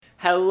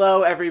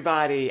Hello,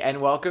 everybody,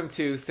 and welcome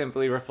to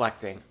Simply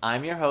Reflecting.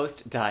 I'm your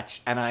host,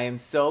 Dutch, and I am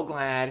so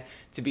glad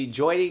to be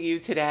joining you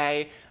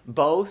today,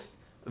 both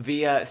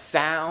via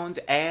sound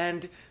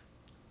and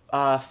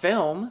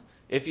film,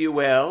 if you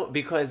will,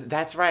 because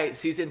that's right,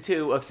 season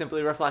 2 of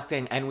Simply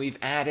Reflecting, and we've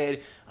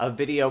added a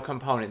video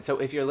component. So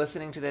if you're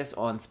listening to this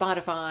on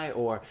Spotify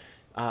or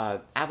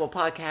Apple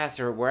Podcasts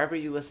or wherever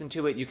you listen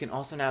to it, you can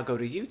also now go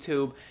to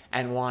YouTube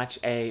and watch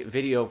a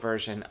video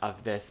version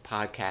of this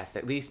podcast.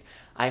 At least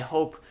I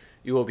hope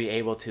you will be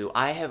able to.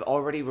 I have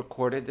already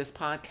recorded this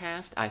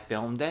podcast. I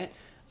filmed it.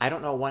 I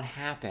don't know what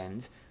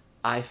happened.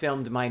 I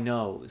filmed my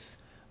nose.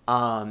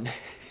 It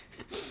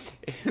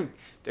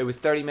was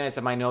 30 minutes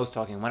of my nose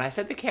talking. When I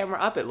set the camera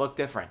up, it looked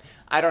different.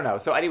 I don't know.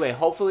 So anyway,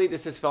 hopefully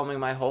this is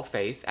filming my whole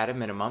face at a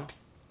minimum.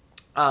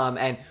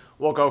 And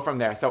we'll go from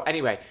there. So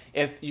anyway,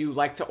 if you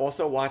like to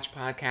also watch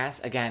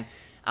podcasts, again,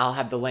 I'll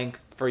have the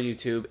link for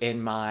YouTube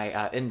in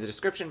my in the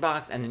description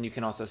box, and then you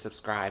can also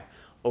subscribe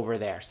over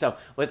there. So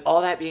with all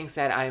that being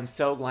said, I am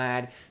so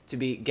glad to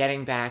be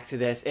getting back to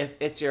this. If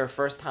it's your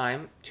first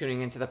time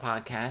tuning into the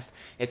podcast,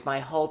 it's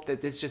my hope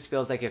that this just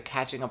feels like you're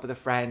catching up with a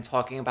friend,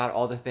 talking about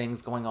all the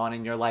things going on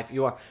in your life.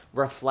 You're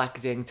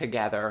reflecting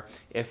together,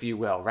 if you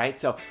will, right?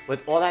 So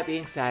with all that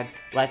being said,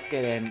 let's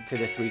get into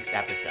this week's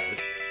episode.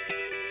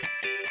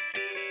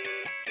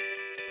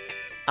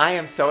 I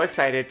am so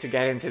excited to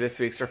get into this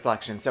week's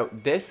reflection. So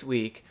this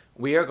week,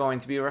 we are going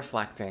to be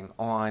reflecting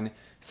on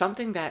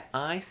something that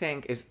I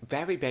think is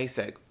very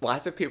basic.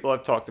 Lots of people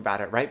have talked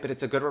about it, right? But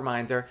it's a good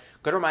reminder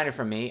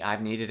for me.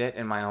 I've needed it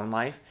in my own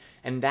life.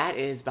 And that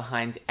is,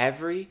 behind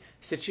every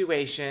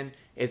situation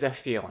is a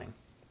feeling.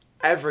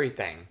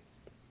 Everything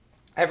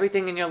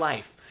in your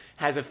life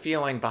has a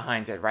feeling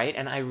behind it, right?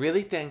 And I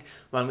really think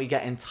when we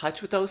get in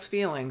touch with those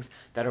feelings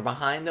that are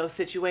behind those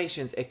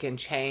situations, it can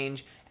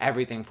change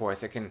everything for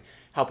us. It can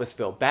help us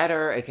feel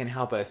better. It can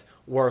help us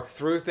work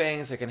through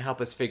things. It can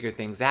help us figure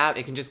things out.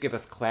 It can just give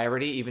us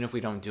clarity, even if we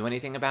don't do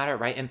anything about it,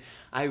 right? And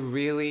I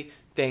really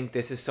think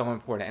this is so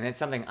important. And it's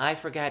something I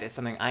forget. It's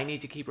something I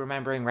need to keep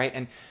remembering, right?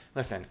 And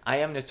listen, I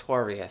am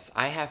notorious.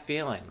 I have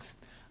feelings,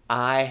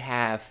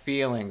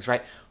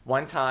 right?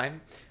 One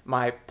time,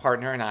 my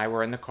partner and I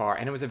were in the car,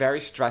 and it was a very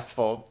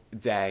stressful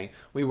day.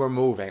 We were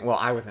moving. Well,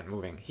 I wasn't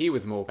moving. He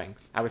was moving.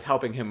 I was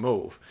helping him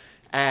move.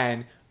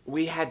 And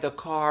we had the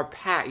car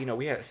packed.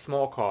 We had a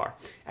small car,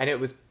 and it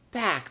was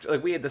packed.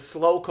 Like, we had the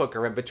slow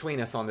cooker in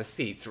between us on the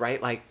seats,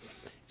 right? Like,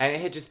 and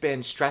it had just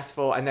been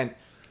stressful. And then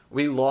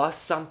we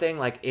lost something,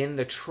 like, in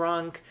the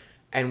trunk,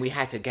 and we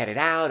had to get it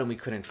out, and we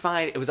couldn't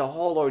find it. It was a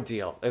whole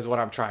ordeal, is what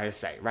I'm trying to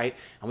say, right?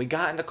 And we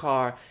got in the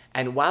car,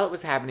 and while it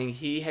was happening,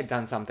 he had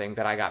done something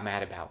that I got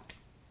mad about.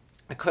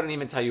 I couldn't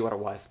even tell you what it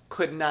was.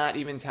 Could not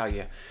even tell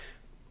you.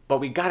 But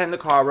we got in the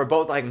car, we're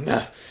both like,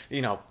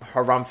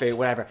 harumphy,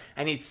 whatever.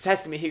 And he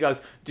says to me, he goes,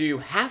 do you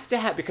have to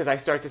have, because I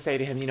start to say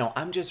to him,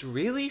 I'm just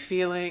really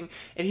feeling,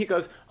 and he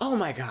goes, oh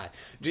my God,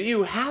 do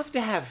you have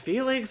to have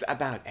feelings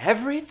about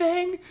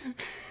everything?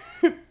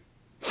 And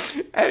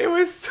it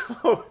was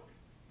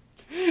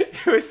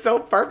so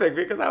perfect,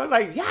 because I was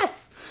like,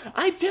 yes,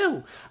 I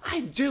do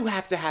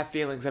have to have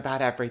feelings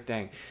about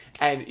everything.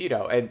 And,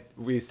 and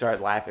we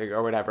start laughing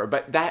or whatever.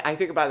 But I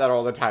think about that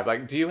all the time.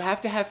 Like, do you have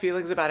to have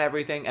feelings about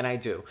everything? And I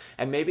do.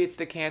 And maybe it's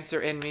the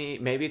cancer in me.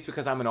 Maybe it's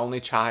because I'm an only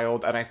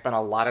child and I spend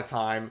a lot of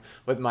time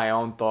with my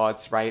own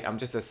thoughts, right? I'm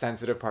just a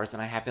sensitive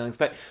person. I have feelings.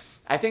 But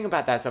I think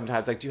about that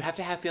sometimes. Like, do you have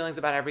to have feelings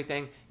about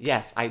everything?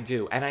 Yes, I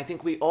do. And I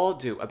think we all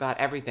do about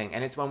everything.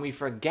 And it's when we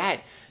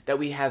forget that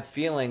we have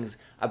feelings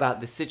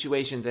about the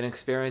situations and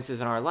experiences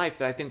in our life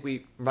that I think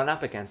we run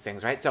up against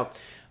things, right? So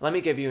let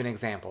me give you an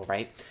example,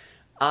 right?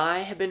 I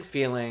had been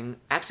thinking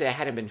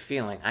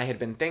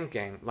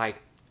like,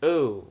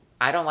 ooh,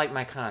 I don't like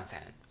my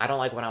content. I don't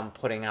like what I'm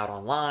putting out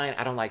online.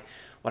 I don't like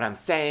what I'm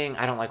saying.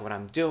 I don't like what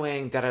I'm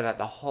doing,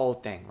 the whole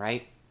thing,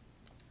 right?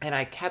 And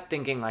I kept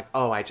thinking like,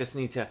 oh, I just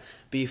need to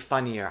be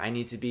funnier. I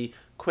need to be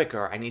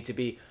quicker. I need to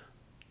be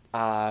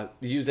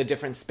use a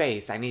different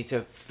space. I need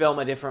to film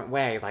a different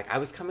way. Like, I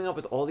was coming up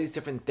with all these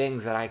different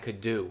things that I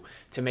could do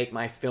to make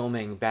my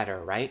filming better,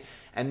 right?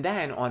 And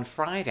then on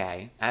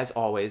Friday, as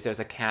always, there's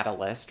a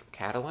catalyst.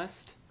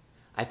 Catalyst?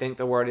 I think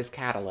the word is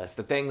catalyst.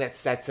 The thing that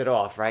sets it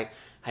off, right?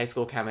 High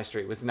school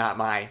chemistry was not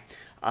my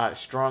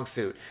strong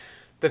suit.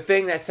 The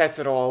thing that sets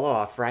it all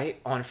off,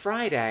 right? On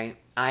Friday,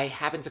 I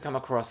happened to come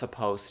across a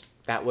post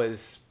that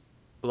was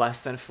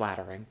less than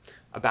flattering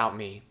about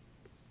me.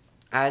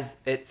 As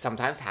it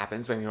sometimes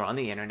happens when you're on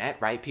the internet,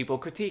 right? People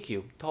critique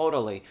you.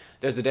 Totally.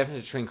 There's a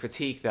difference between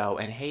critique, though,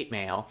 and hate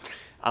mail.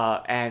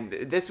 And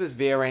this was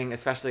veering,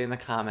 especially in the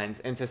comments,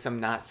 into some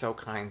not so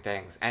kind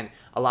things. And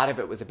a lot of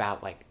it was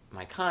about, like,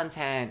 my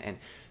content, and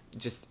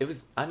just, it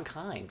was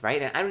unkind,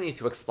 right? And I don't need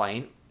to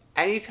explain.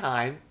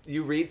 Anytime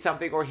you read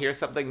something or hear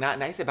something not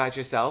nice about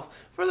yourself,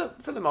 for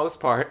the most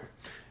part,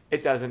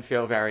 it doesn't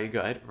feel very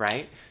good,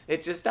 right?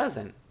 It just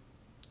doesn't.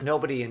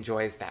 Nobody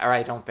enjoys that, or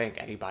I don't think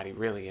anybody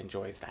really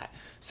enjoys that.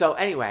 So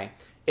anyway,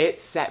 it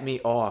set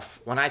me off.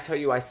 When I tell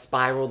you I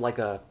spiraled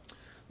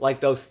like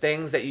those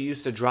things that you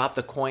used to drop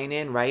the coin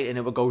in, right? And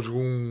it would go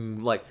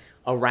zoom, like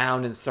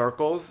around in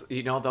circles,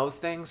 you know, those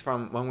things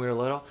from when we were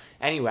little.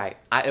 Anyway,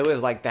 it was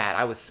like that.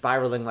 I was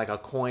spiraling like a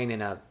coin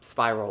in a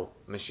spiral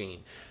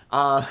machine.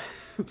 Uh,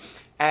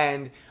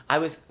 and I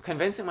was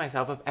convincing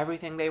myself of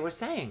everything they were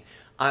saying.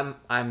 I'm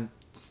I'm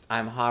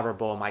I'm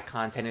horrible. My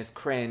content is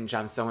cringe.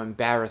 I'm so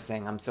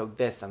embarrassing. I'm so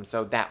this. I'm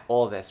so that.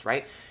 All this,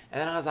 right?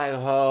 And then I was like,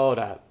 hold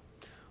up.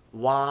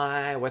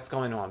 Why? What's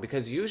going on?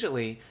 Because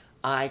usually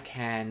I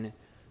can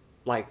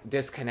like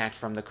disconnect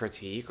from the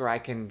critique, or I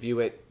can view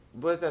it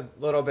with a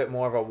little bit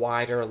more of a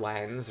wider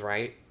lens,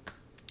 right?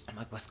 I'm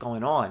like, what's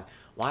going on?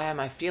 Why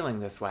am I feeling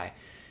this way?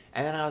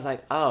 And then I was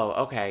like, oh,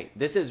 okay,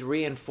 this is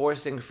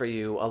reinforcing for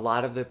you a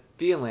lot of the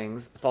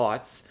feelings,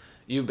 thoughts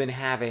you've been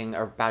having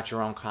about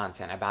your own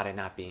content, about it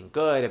not being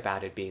good,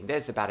 about it being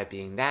this, about it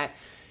being that.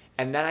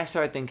 And then I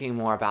started thinking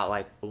more about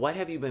like, what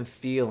have you been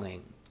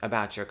feeling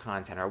about your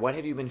content, or what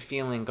have you been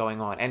feeling going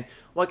on? And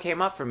what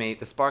came up for me,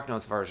 the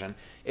SparkNotes version,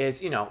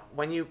 is, you know,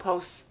 when you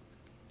post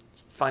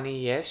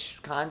funny-ish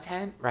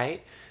content,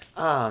 right?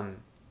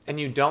 And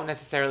you don't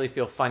necessarily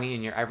feel funny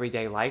in your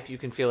everyday life, you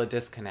can feel a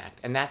disconnect.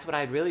 And that's what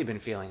I'd really been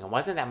feeling. It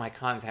wasn't that my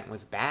content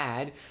was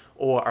bad,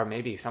 or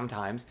maybe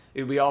sometimes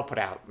we all put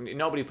out,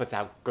 nobody puts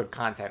out good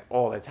content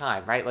all the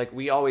time, right? Like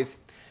we always,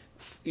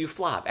 you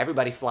flop,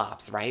 everybody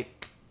flops, right?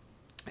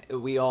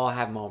 We all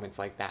have moments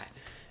like that.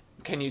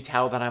 Can you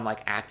tell that I'm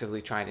like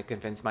actively trying to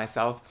convince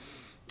myself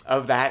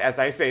of that as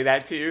I say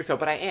that to you? So,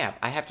 but I am.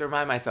 I have to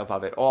remind myself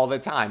of it all the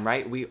time,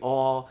 right? We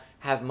all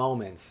have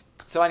moments.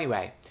 So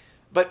anyway,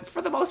 but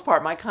for the most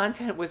part, my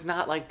content was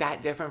not like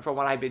that different from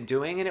what I've been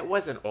doing, and it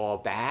wasn't all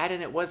bad,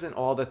 and it wasn't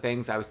all the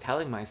things I was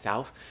telling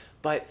myself,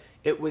 but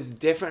it was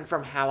different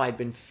from how I'd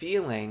been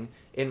feeling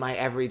in my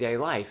everyday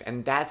life,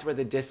 and that's where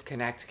the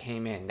disconnect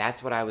came in.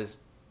 That's what I was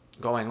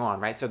going on,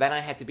 right? So then I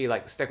had to be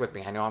like, stick with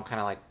me. I know I'm kind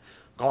of like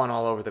going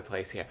all over the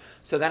place here.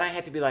 So then I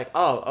had to be like,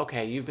 oh,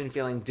 okay, you've been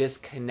feeling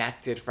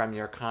disconnected from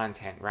your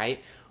content, right?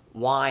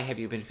 Why have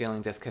you been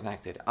feeling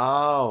disconnected?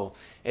 Oh,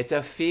 it's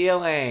a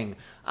feeling.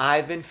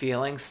 I've been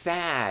feeling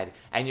sad.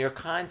 And your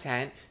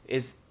content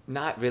is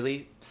not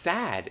really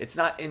sad. It's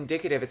not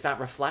indicative, it's not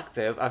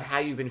reflective of how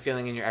you've been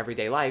feeling in your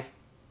everyday life.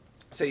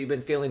 So you've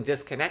been feeling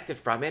disconnected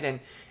from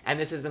it, and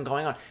this has been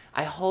going on.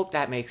 I hope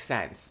that makes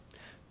sense.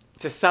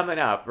 To sum it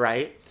up,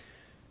 right?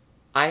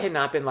 I had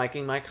not been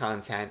liking my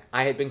content.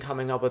 I had been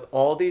coming up with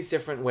all these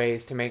different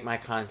ways to make my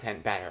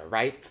content better,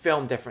 right?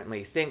 Film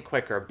differently, think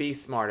quicker, be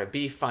smarter,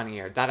 be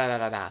funnier, da da da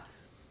da da.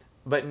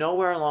 But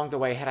nowhere along the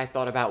way had I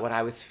thought about what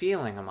I was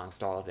feeling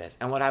amongst all of this.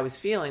 And what I was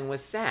feeling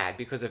was sad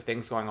because of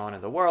things going on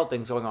in the world,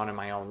 things going on in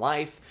my own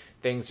life,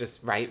 things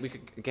just, right? We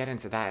could get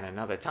into that in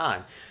another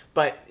time.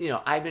 But, you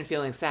know, I've been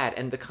feeling sad,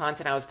 and the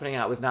content I was putting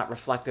out was not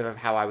reflective of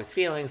how I was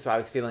feeling, so I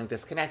was feeling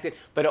disconnected.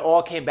 But it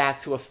all came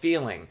back to a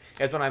feeling,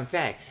 is what I'm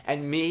saying.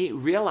 And me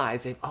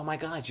realizing, oh my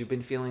God, you've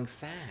been feeling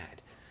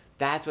sad.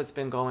 That's what's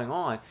been going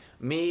on.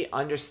 Me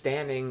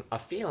understanding a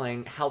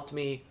feeling helped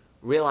me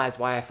realize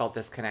why I felt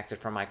disconnected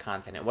from my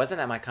content. It wasn't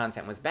that my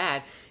content was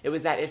bad, it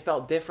was that it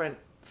felt different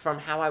from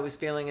how I was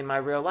feeling in my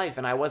real life,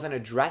 and I wasn't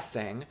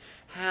addressing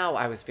how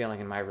I was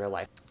feeling in my real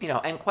life. You know,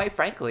 and quite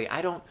frankly,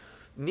 I don't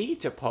need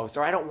to post,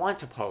 or I don't want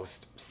to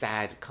post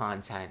sad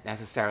content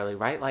necessarily,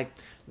 right? Like,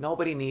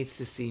 nobody needs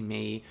to see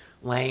me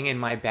laying in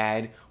my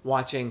bed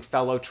watching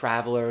Fellow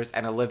Travelers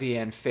and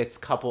Olivia and Fitz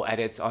couple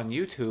edits on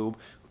YouTube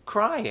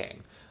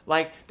crying.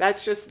 Like,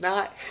 that's just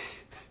not,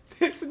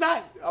 it's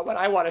not what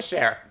I want to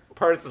share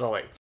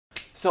personally.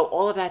 So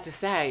all of that to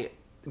say,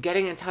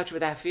 getting in touch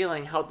with that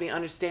feeling helped me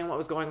understand what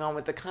was going on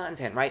with the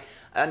content, right?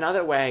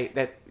 Another way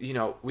that, you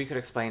know, we could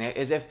explain it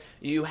is if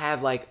you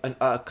have like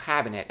a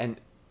cabinet,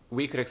 and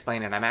we could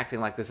explain it. I'm acting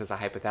like this is a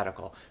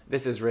hypothetical.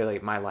 This is really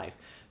my life.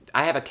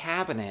 I have a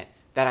cabinet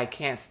that I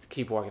can't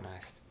keep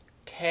organized.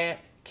 Can't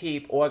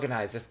keep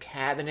organized. This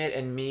cabinet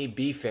and me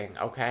beefing,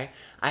 okay?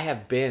 I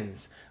have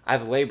bins.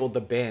 I've labeled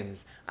the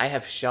bins. I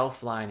have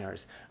shelf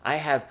liners. I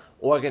have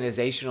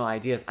organizational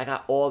ideas. I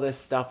got all this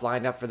stuff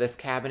lined up for this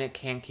cabinet.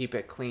 Can't keep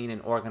it clean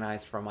and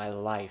organized for my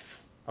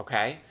life,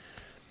 okay?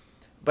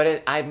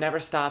 But I've never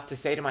stopped to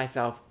say to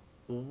myself,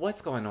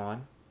 what's going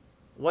on?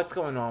 What's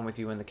going on with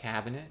you in the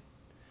cabinet?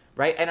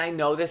 Right? And I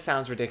know this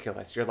sounds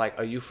ridiculous. You're like,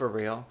 are you for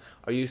real?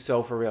 Are you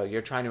so for real?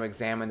 You're trying to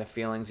examine the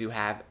feelings you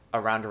have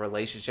around a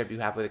relationship you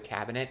have with a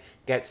cabinet?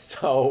 Get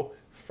so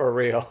for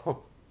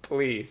real,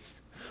 please.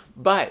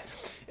 But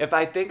if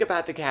I think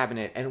about the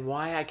cabinet and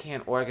why I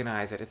can't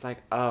organize it, it's like,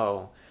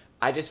 oh,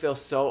 I just feel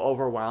so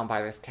overwhelmed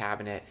by this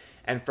cabinet.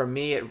 And for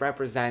me, it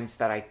represents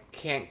that I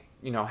can't,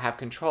 you know, have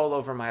control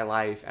over my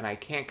life, and I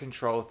can't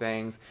control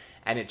things.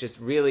 And it just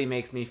really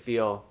makes me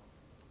feel,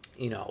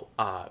 you know,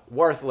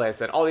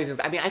 worthless and all these things.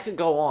 I mean, I could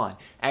go on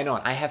and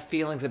on. I have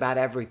feelings about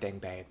everything,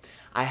 babe.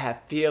 I have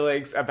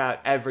feelings about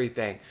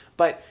everything.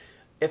 But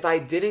if I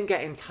didn't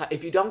get in touch,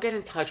 if you don't get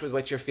in touch with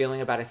what you're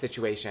feeling about a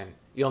situation,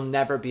 you'll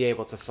never be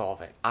able to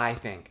solve it, I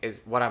think,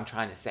 is what I'm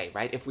trying to say,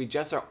 right? If we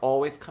just are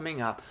always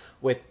coming up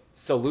with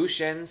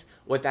solutions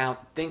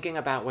without thinking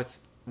about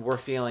we're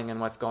feeling and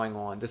what's going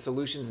on. The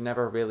solutions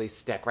never really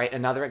stick, right?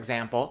 Another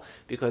example,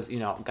 because,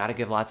 got to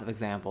give lots of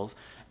examples.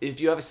 If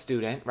you have a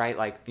student, right,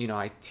 like,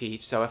 I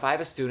teach. So if I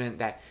have a student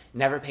that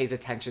never pays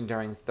attention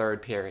during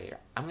third period,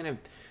 I'm going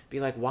to be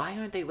like, why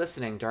aren't they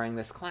listening during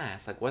this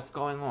class? Like, what's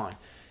going on?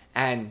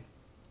 And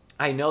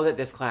I know that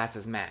this class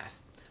is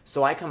math.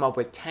 So I come up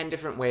with 10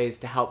 different ways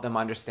to help them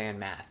understand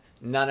math.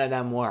 None of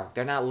them work.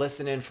 They're not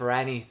listening for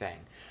anything.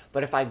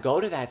 But if I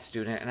go to that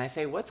student and I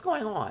say, what's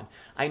going on?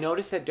 I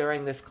notice that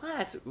during this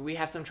class, we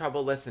have some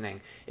trouble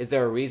listening. Is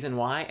there a reason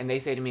why? And they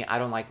say to me, I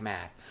don't like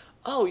math.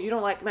 Oh, you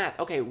don't like math.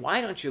 Okay, why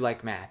don't you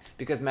like math?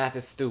 Because math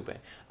is stupid.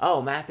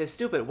 Oh, math is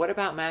stupid. What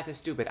about math is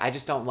stupid? I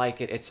just don't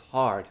like it. It's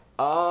hard.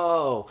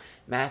 Oh,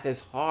 math is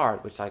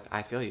hard. Which, like,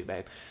 I feel you,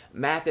 babe.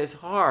 Math is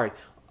hard.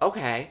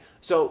 Okay,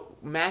 so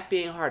math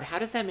being hard, how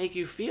does that make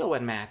you feel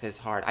when math is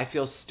hard? I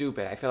feel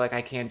stupid. I feel like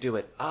I can't do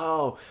it.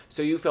 Oh,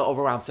 so you feel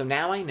overwhelmed. So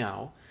now I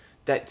know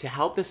that to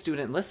help the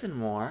student listen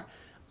more,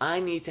 I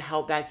need to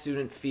help that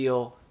student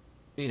feel,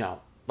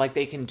 like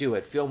they can do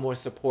it, feel more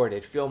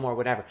supported, feel more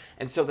whatever.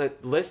 And so the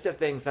list of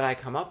things that I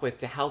come up with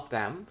to help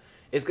them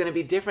is going to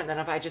be different than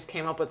if I just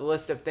came up with a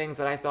list of things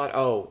that I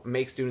thought,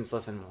 make students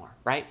listen more,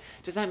 right?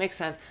 Does that make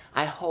sense?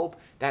 I hope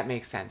that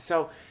makes sense.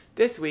 So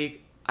this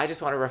week, I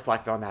just want to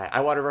reflect on that. I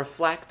want to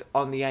reflect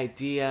on the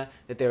idea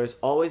that there is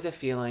always a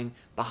feeling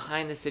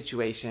behind the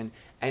situation,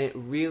 and it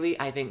really,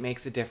 I think,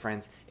 makes a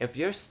difference. If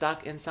you're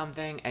stuck in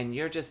something and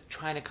you're just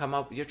trying to come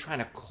up, you're trying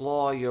to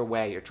claw your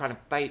way, you're trying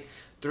to fight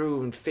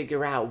through and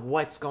figure out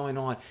what's going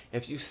on.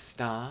 If you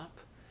stop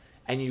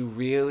and you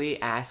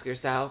really ask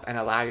yourself and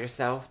allow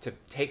yourself to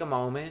take a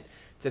moment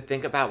to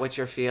think about what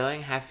you're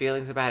feeling, have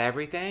feelings about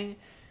everything,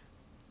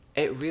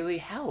 it really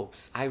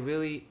helps. I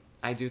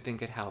do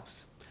think it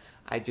helps.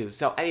 I do.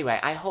 So anyway,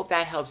 I hope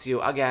that helps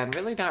you. Again,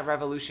 really not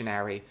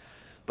revolutionary,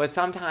 but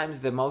sometimes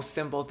the most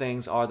simple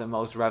things are the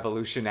most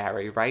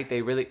revolutionary, right?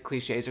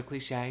 Cliches are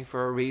cliche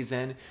for a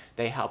reason.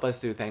 They help us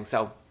do things.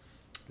 So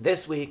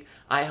this week,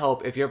 I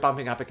hope if you're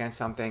bumping up against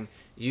something,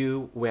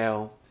 you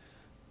will,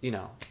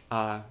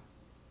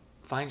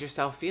 find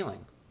yourself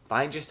feeling.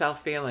 Find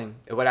yourself feeling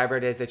whatever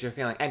it is that you're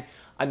feeling. And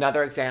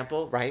another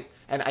example, right?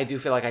 And I do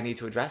feel like I need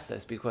to address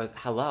this because,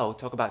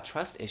 talk about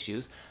trust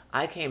issues.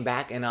 I came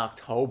back in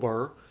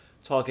October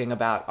talking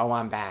about,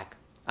 I'm back.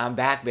 I'm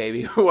back,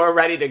 baby. We're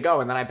ready to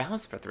go. And then I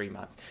bounced for 3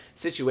 months.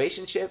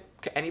 Situationship,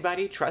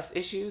 anybody? Trust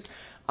issues?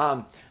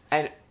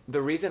 And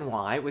the reason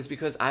why was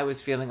because I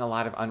was feeling a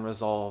lot of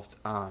unresolved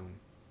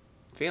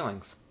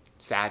feelings.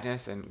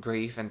 Sadness and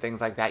grief and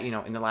things like that.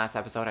 In the last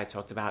episode, I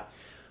talked about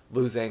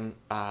losing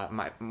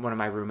one of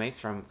my roommates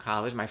from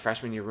college. My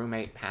freshman year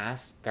roommate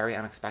passed very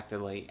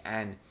unexpectedly.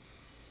 And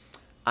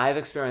I've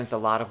experienced a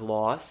lot of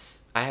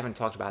loss. I haven't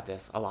talked about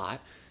this a lot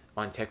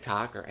on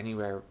TikTok or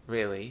anywhere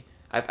really.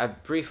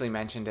 I've briefly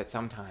mentioned it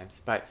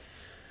sometimes, but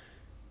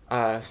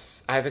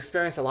I've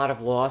experienced a lot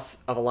of loss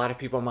of a lot of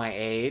people my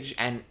age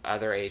and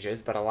other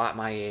ages, but a lot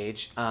my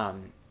age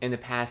in the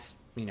past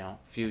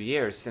few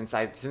years.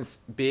 Since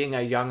being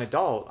a young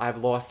adult, I've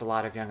lost a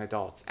lot of young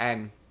adults,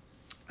 and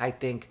I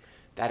think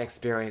that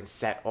experience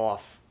set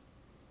off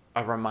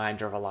a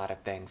reminder of a lot of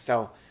things.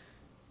 So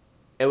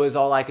it was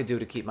all I could do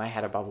to keep my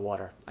head above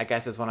water, I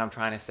guess is what I'm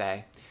trying to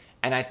say.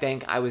 And I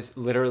think I was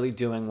literally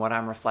doing what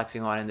I'm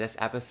reflecting on in this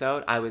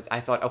episode. I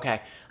thought, okay,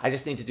 I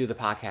just need to do the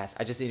podcast.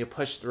 I just need to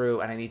push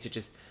through, and I need to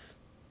just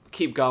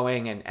keep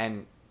going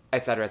and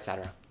et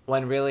cetera,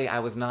 when really I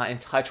was not in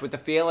touch with the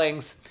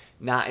feelings.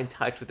 Not in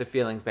touch with the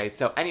feelings, babe.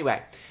 So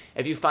anyway,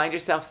 if you find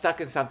yourself stuck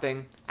in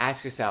something,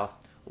 ask yourself,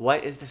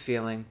 what is the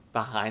feeling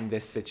behind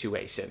this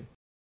situation?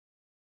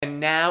 And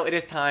now it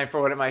is time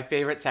for one of my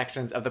favorite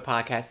sections of the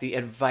podcast, the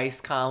advice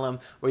column,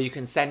 where you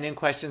can send in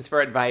questions for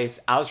advice.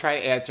 I'll try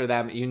to answer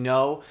them.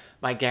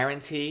 My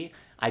guarantee,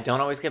 I don't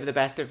always give the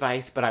best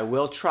advice, but I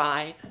will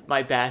try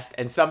my best.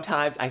 And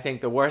sometimes I think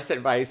the worst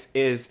advice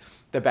is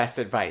the best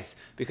advice,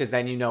 because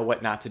then you know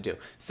what not to do.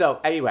 So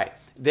anyway,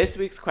 this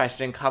week's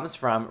question comes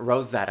from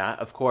Rosetta.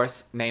 Of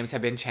course, names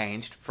have been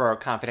changed for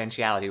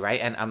confidentiality, right?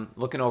 And I'm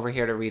looking over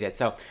here to read it.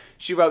 So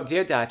she wrote,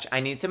 Dear Dutch,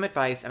 I need some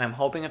advice, and I'm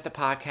hoping if the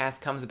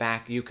podcast comes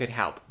back, you could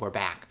help. We're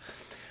back.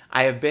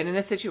 I have been in a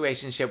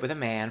situationship with a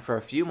man for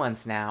a few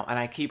months now, and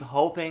I keep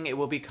hoping it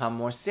will become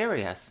more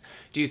serious.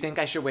 Do you think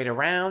I should wait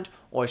around,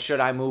 or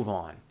should I move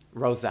on?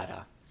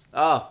 Rosetta.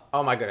 Oh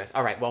my goodness.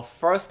 All right. Well,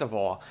 first of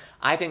all,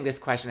 I think this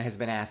question has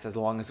been asked as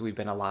long as we've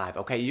been alive.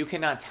 Okay. You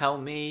cannot tell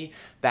me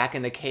back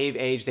in the cave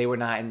age, they were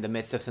not in the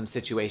midst of some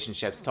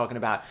situationships talking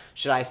about,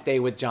 should I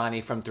stay with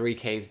Johnny from 3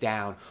 caves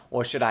down,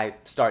 or should I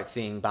start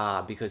seeing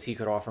Bob because he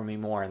could offer me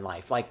more in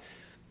life? Like,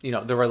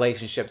 the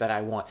relationship that I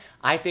want.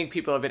 I think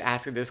people have been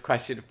asking this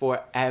question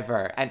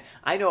forever. And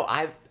I know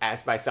I've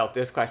asked myself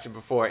this question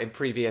before in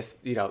previous,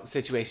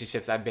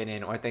 situationships I've been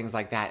in or things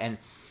like that. And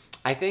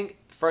I think,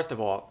 first of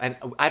all, and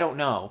I don't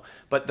know,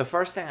 but the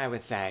first thing I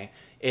would say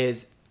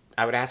is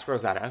I would ask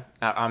Rosetta,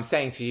 I'm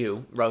saying to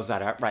you,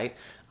 Rosetta, right?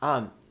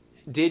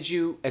 Did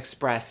you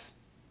express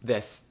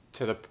this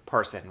to the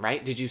person,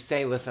 right? Did you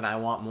say, listen, I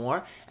want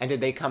more? And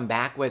did they come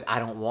back with, I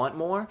don't want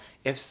more?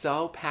 If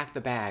so, pack the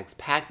bags.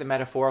 Pack the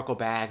metaphorical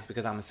bags,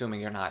 because I'm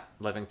assuming you're not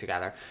living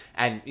together.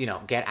 And,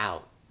 get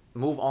out.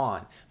 Move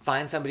on.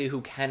 Find somebody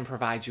who can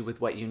provide you with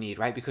what you need,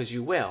 right? Because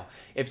you will.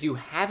 If you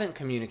haven't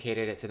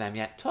communicated it to them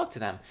yet, talk to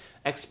them.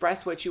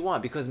 Express what you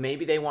want, because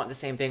maybe they want the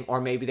same thing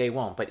or maybe they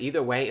won't. But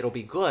either way, it'll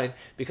be good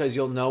because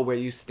you'll know where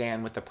you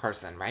stand with the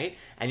person, right?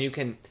 And you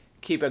can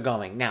keep it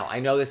going. Now, I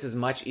know this is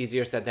much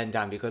easier said than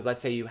done, because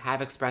let's say you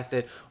have expressed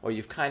it or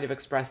you've kind of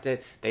expressed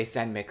it, they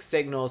send mixed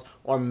signals,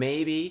 or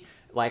maybe,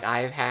 like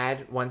I've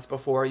had once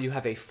before, you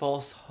have a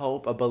false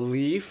hope, a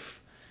belief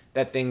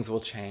that things will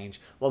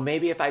change. Well,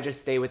 maybe if I just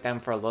stay with them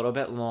for a little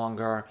bit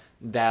longer,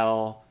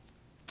 they'll,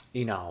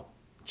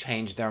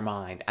 change their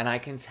mind. And I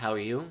can tell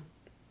you,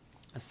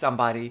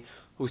 somebody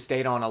who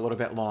stayed on a little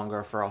bit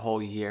longer for a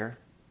whole year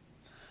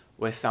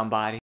with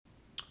somebody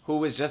who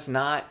was just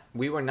not,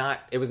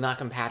 it was not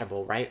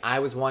compatible, right? I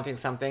was wanting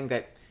something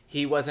that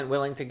he wasn't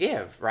willing to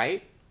give,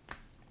 right?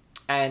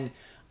 And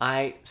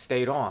I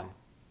stayed on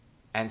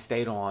and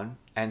stayed on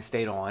and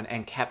stayed on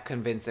and kept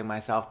convincing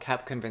myself,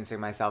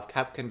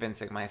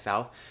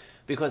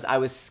 because I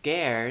was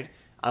scared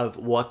of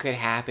what could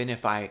happen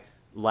if I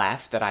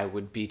left, that I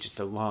would be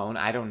just alone,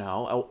 I don't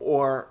know,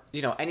 or,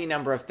 any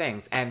number of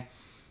things. And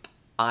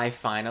I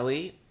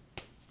finally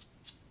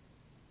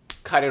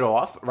cut it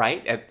off,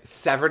 right? I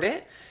severed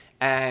it.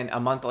 And a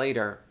month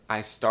later,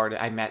 I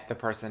met the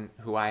person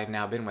who I have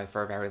now been with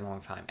for a very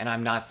long time. And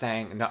I'm not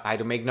saying, no, I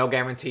make no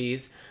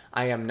guarantees.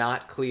 I am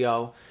not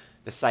Cleo,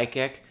 the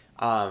psychic.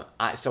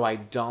 So I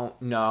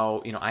don't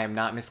know, I am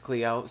not Miss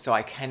Cleo. So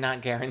I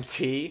cannot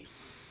guarantee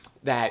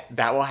that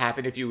will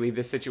happen if you leave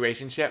this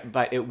situationship,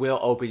 but it will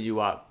open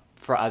you up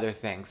for other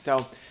things.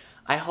 So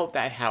I hope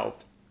that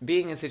helped.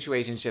 Being in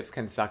situationships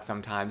can suck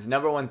sometimes.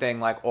 Number one thing,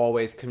 like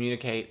always,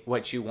 communicate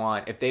what you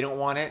want. If they don't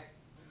want it,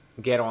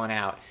 get on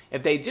out.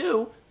 If they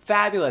do,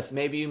 fabulous.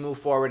 Maybe you move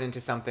forward into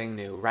something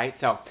new, right?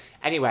 So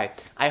anyway,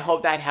 I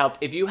hope that helped.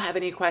 If you have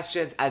any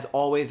questions, as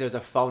always, there's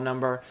a phone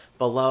number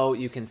below.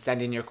 You can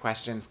send in your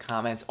questions,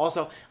 comments.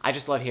 Also, I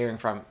just love hearing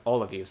from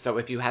all of you. So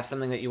if you have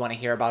something that you want to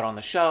hear about on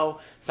the show,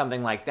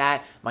 something like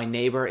that, my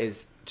neighbor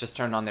is just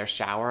turned on their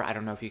shower. I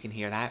don't know if you can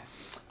hear that.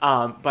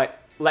 But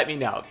let me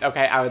know,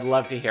 okay? I would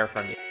love to hear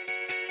from you.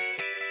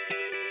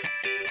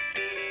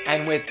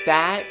 And with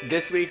that,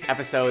 this week's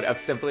episode of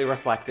Simply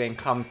Reflecting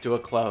comes to a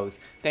close.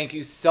 Thank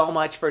you so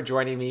much for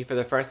joining me for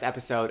the first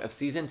episode of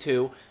Season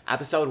 2,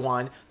 Episode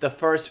 1, the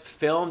first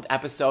filmed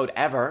episode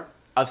ever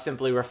of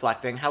Simply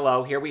Reflecting.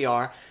 Hello, here we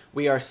are.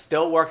 We are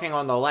still working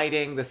on the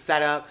lighting, the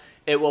setup.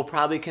 It will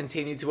probably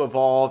continue to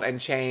evolve and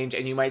change,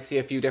 and you might see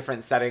a few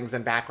different settings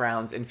and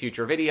backgrounds in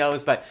future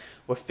videos, but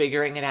we're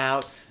figuring it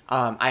out.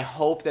 I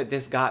hope that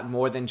this got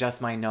more than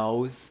just my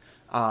nose.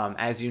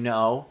 As you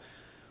know,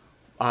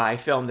 I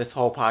filmed this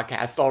whole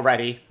podcast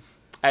already,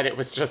 and it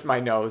was just my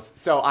nose.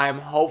 So I'm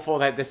hopeful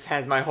that this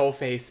has my whole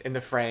face in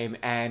the frame,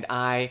 and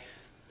I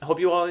hope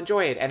you all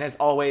enjoy it. And as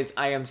always,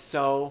 I am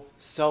so,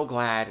 so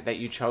glad that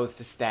you chose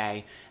to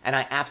stay, and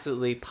I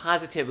absolutely,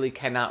 positively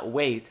cannot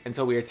wait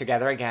until we are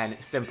together again,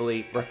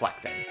 simply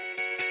reflecting.